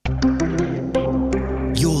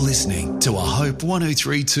to a Hope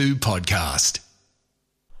 1032 podcast.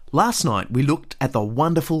 Last night we looked at the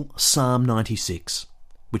wonderful Psalm 96,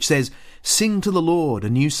 which says, "Sing to the Lord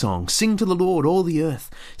a new song, sing to the Lord all the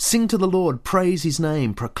earth, sing to the Lord, praise his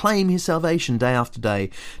name, proclaim his salvation day after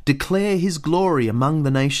day, declare his glory among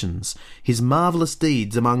the nations, his marvellous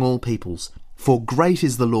deeds among all peoples. For great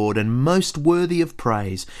is the Lord, and most worthy of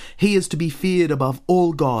praise. He is to be feared above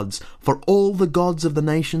all gods, for all the gods of the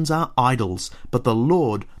nations are idols, but the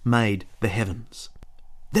Lord made the heavens."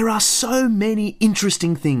 There are so many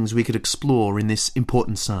interesting things we could explore in this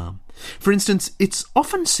important psalm. For instance, it's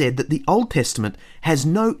often said that the Old Testament has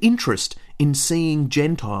no interest in seeing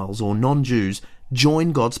Gentiles or non-Jews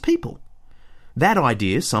join God's people. That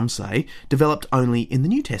idea, some say, developed only in the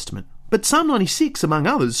New Testament. But Psalm 96, among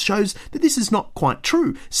others, shows that this is not quite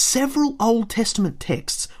true. Several Old Testament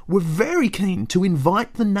texts were very keen to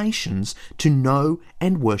invite the nations to know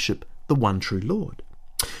and worship the one true Lord.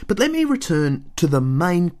 But let me return to the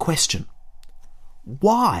main question.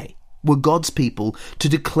 Why were God's people to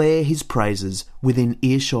declare his praises within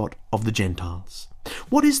earshot of the Gentiles?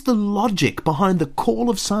 What is the logic behind the call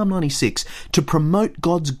of Psalm 96 to promote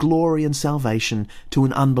God's glory and salvation to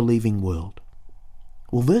an unbelieving world?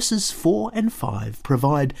 Well, verses 4 and 5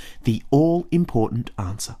 provide the all-important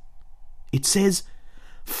answer. It says,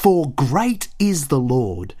 "For great is the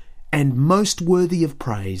Lord, and most worthy of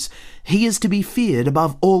praise. He is to be feared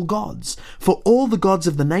above all gods. For all the gods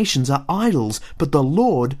of the nations are idols, but the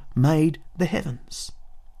Lord made the heavens."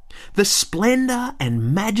 The splendour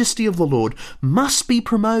and majesty of the Lord must be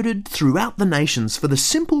promoted throughout the nations for the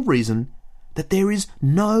simple reason that there is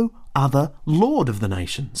no other Lord of the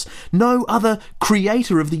nations, no other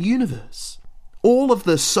creator of the universe. All of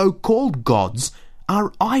the so-called gods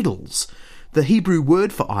are idols. The Hebrew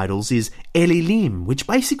word for idols is elilim, which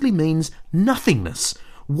basically means nothingness,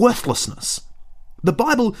 worthlessness. The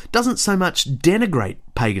Bible doesn't so much denigrate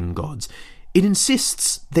pagan gods, it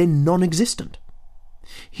insists they're non-existent.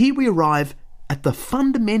 Here we arrive at the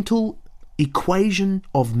fundamental equation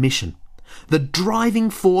of mission, the driving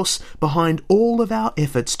force behind all of our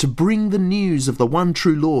efforts to bring the news of the one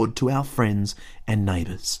true Lord to our friends and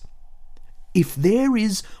neighbours. If there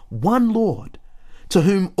is one Lord to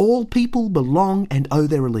whom all people belong and owe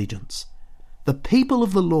their allegiance, the people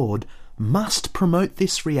of the Lord must promote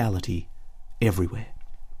this reality everywhere.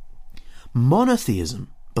 Monotheism,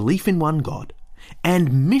 belief in one God,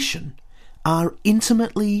 and mission are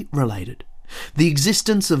intimately related. The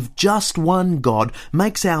existence of just one God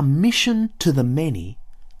makes our mission to the many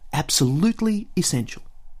absolutely essential.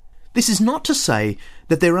 This is not to say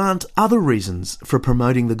that there aren't other reasons for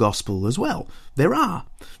promoting the gospel as well. There are.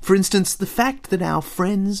 For instance, the fact that our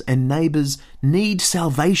friends and neighbours need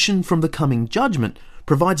salvation from the coming judgment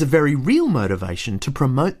provides a very real motivation to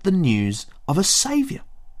promote the news of a Saviour.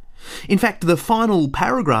 In fact, the final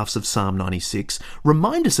paragraphs of Psalm 96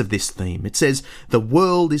 remind us of this theme. It says, "The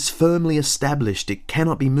world is firmly established, it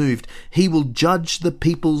cannot be moved. He will judge the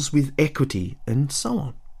peoples with equity," and so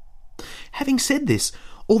on. Having said this,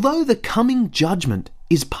 although the coming judgment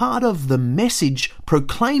is part of the message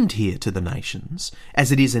proclaimed here to the nations,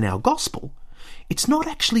 as it is in our gospel, it's not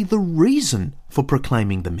actually the reason for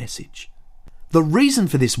proclaiming the message. The reason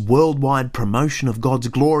for this worldwide promotion of God's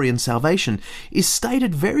glory and salvation is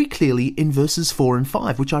stated very clearly in verses 4 and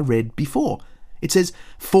 5, which I read before. It says,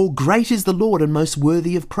 "For great is the Lord and most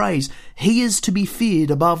worthy of praise. He is to be feared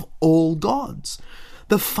above all gods."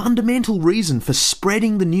 The fundamental reason for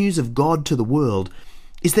spreading the news of God to the world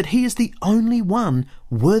is that he is the only one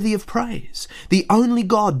worthy of praise, the only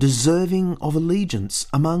God deserving of allegiance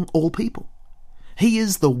among all people. He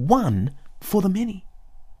is the one for the many.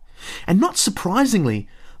 And not surprisingly,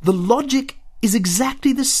 the logic is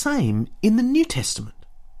exactly the same in the New Testament.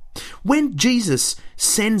 When Jesus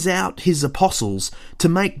sends out his apostles to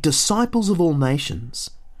make disciples of all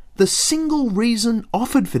nations, the single reason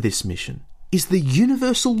offered for this mission is the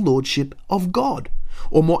universal lordship of God,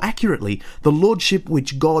 or more accurately, the lordship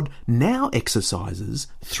which God now exercises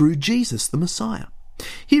through Jesus the Messiah.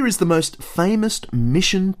 Here is the most famous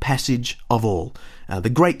mission passage of all,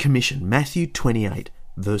 the Great Commission, Matthew 28,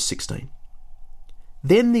 verse 16.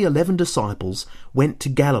 "Then the 11 disciples went to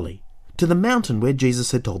Galilee, to the mountain where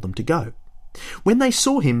Jesus had told them to go. When they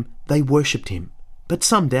saw him, they worshipped him, but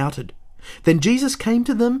some doubted. Then Jesus came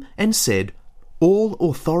to them and said, 'All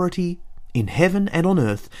authority in heaven and on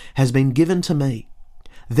earth has been given to me.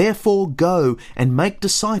 Therefore go and make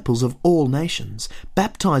disciples of all nations,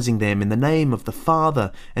 baptizing them in the name of the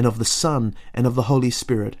Father and of the Son and of the Holy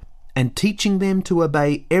Spirit, and teaching them to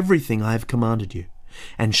obey everything I have commanded you.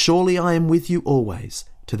 And surely I am with you always,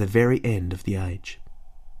 to the very end of the age.'"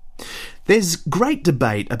 There's great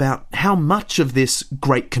debate about how much of this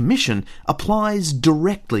Great Commission applies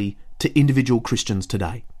directly to individual Christians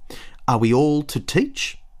today. Are we all to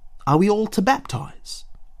teach? Are we all to baptise?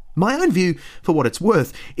 My own view, for what it's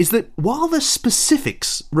worth, is that while the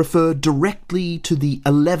specifics refer directly to the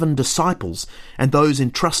 11 disciples and those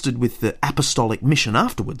entrusted with the apostolic mission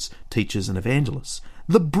afterwards, teachers and evangelists,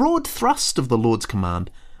 the broad thrust of the Lord's command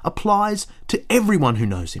applies to everyone who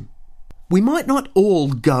knows him. We might not all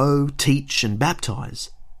go, teach and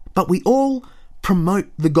baptise, but we all promote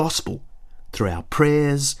the gospel through our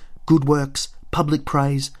prayers, good works, public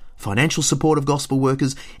praise, financial support of gospel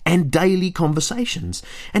workers, and daily conversations.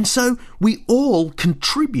 And so we all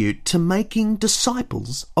contribute to making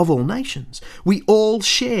disciples of all nations. We all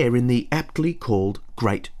share in the aptly called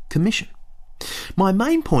Great Commission. My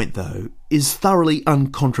main point, though, is thoroughly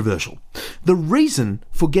uncontroversial. The reason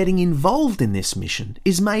for getting involved in this mission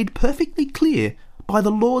is made perfectly clear by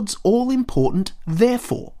the Lord's all-important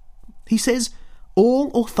therefore. He says,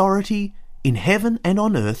 "All authority in heaven and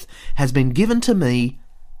on earth has been given to me,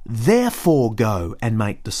 therefore go and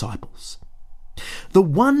make disciples." The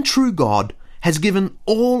one true God has given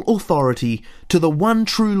all authority to the one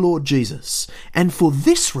true Lord Jesus, and for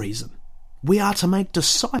this reason we are to make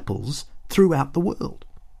disciples throughout the world.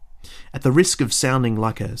 At the risk of sounding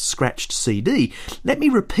like a scratched CD, let me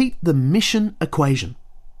repeat the mission equation.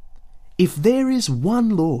 If there is one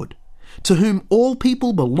Lord, to whom all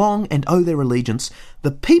people belong and owe their allegiance,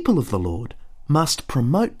 the people of the Lord must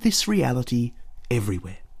promote this reality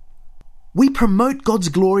everywhere. We promote God's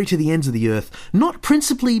glory to the ends of the earth, not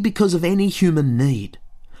principally because of any human need,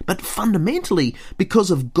 but fundamentally because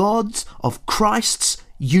of Christ's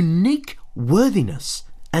unique worthiness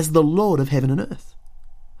as the Lord of heaven and earth.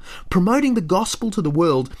 Promoting the gospel to the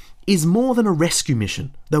world is more than a rescue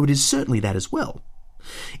mission, though it is certainly that as well.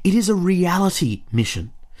 It is a reality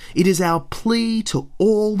mission. It is our plea to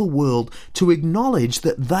all the world to acknowledge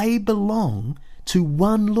that they belong to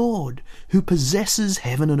one Lord who possesses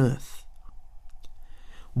heaven and earth.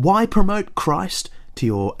 Why promote Christ to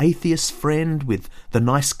your atheist friend with the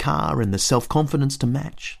nice car and the self-confidence to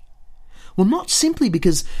match? Well, not simply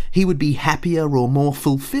because he would be happier or more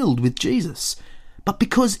fulfilled with Jesus, but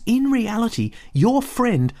because in reality your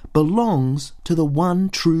friend belongs to the one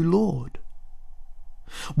true Lord.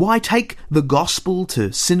 Why take the gospel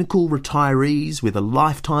to cynical retirees with a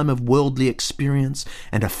lifetime of worldly experience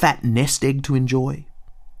and a fat nest egg to enjoy?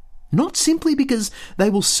 Not simply because they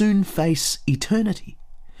will soon face eternity,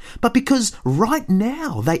 but because right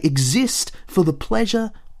now they exist for the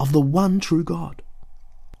pleasure of the one true God.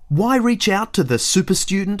 Why reach out to the super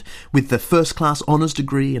student with the first-class honours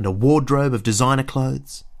degree and a wardrobe of designer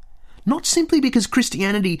clothes? Not simply because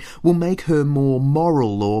Christianity will make her more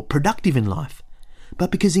moral or productive in life,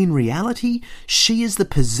 but because in reality she is the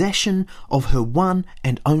possession of her one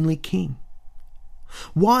and only King.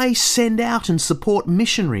 Why send out and support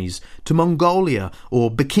missionaries to Mongolia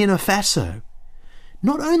or Burkina Faso?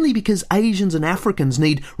 Not only because Asians and Africans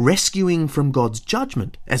need rescuing from God's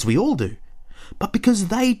judgment, as we all do, but because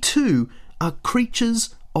they too are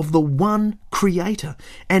creatures of the one Creator,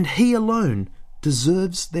 and He alone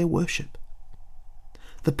deserves their worship.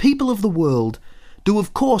 The people of the world do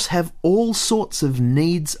of course have all sorts of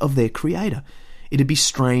needs of their Creator. It'd be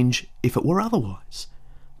strange if it were otherwise.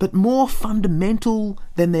 But more fundamental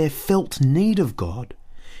than their felt need of God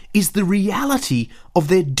is the reality of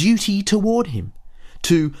their duty toward Him,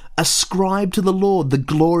 to ascribe to the Lord the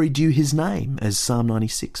glory due His name, as Psalm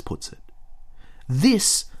 96 puts it.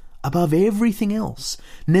 This, above everything else,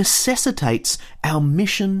 necessitates our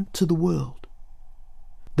mission to the world.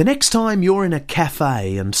 The next time you're in a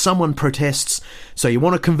cafe and someone protests, "So you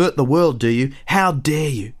want to convert the world, do you? How dare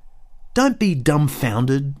you?" Don't be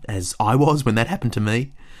dumbfounded, as I was when that happened to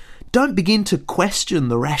me. Don't begin to question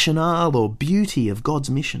the rationale or beauty of God's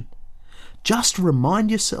mission. Just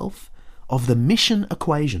remind yourself of the mission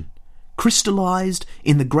equation, crystallized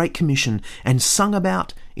in the Great Commission and sung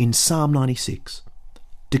about in Psalm 96.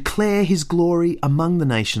 Declare His glory among the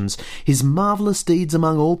nations, His marvellous deeds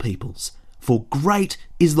among all peoples. For great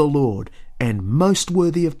is the Lord, and most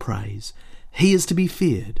worthy of praise. He is to be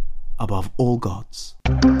feared above all gods.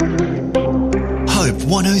 Hope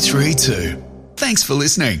 103.2. Thanks for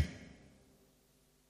listening.